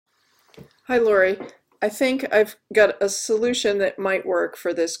Hi, Lori. I think I've got a solution that might work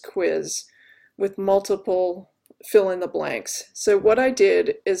for this quiz with multiple fill in the blanks. So what I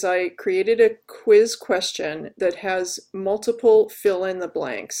did is I created a quiz question that has multiple fill in the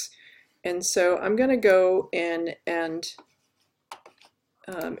blanks. And so I'm going to go in and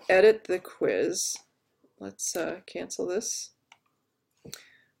edit the quiz. Let's cancel this. I'm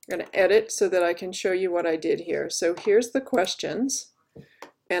going to edit so that I can show you what I did here. So here's the questions.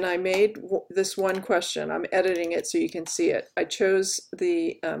 And I made this one question. I'm editing it so you can see it. I chose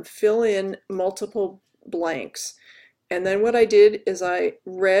the fill in multiple blanks. And then what I did is I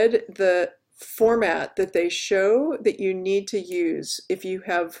read the format that they show that you need to use if you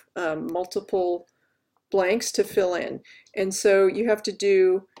have multiple blanks to fill in. And so you have to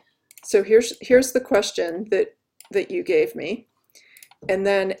do, so here's the question that you gave me. And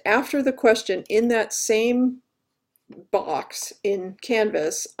then after the question, in that same box in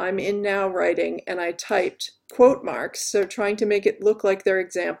Canvas, I'm in Now Writing, and I typed quote marks, so trying to make it look like their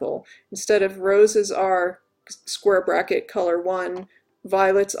example. Instead of roses are square bracket color 1,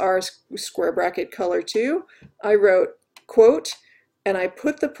 violets are square bracket color 2, I wrote quote, and I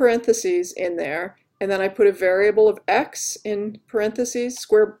put the parentheses in there, and then I put a variable of x in parentheses,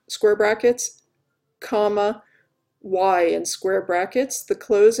 square brackets, comma, y in square brackets, the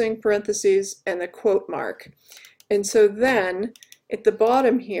closing parentheses, and the quote mark. And so then at the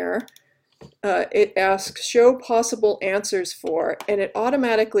bottom here, it asks show possible answers for, and it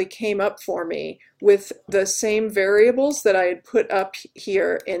automatically came up for me with the same variables that I had put up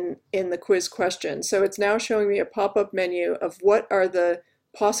here in the quiz question. So it's now showing me a pop-up menu of what are the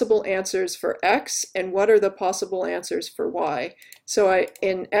possible answers for X and what are the possible answers for Y. So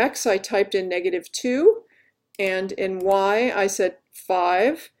in X I typed in -2, and in Y I said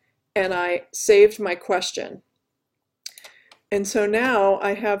 5, and I saved my question. And so now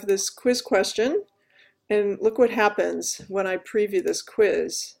I have this quiz question, and look what happens when I preview this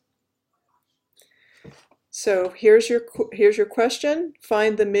quiz. So here's your question.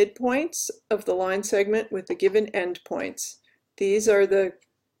 Find the midpoints of the line segment with the given endpoints. These are the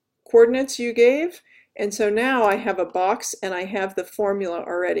coordinates you gave, and so now I have a box and I have the formula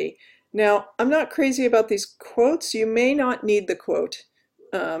already. Now, I'm not crazy about these quotes. You may not need the quote.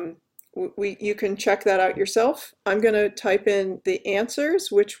 You can check that out yourself. I'm going to type in the answers,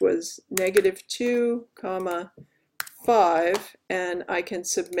 which was -2, 5, and I can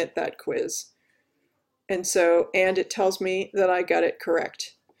submit that quiz. And it tells me that I got it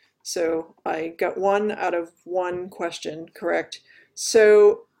correct. So I got 1 out of 1 question correct.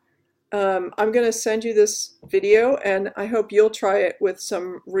 So I'm going to send you this video, and I hope you'll try it with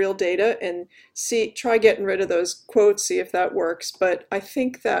some real data and try getting rid of those quotes, see if that works. But I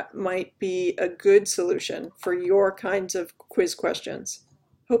think that might be a good solution for your kinds of quiz questions.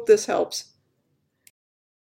 Hope this helps.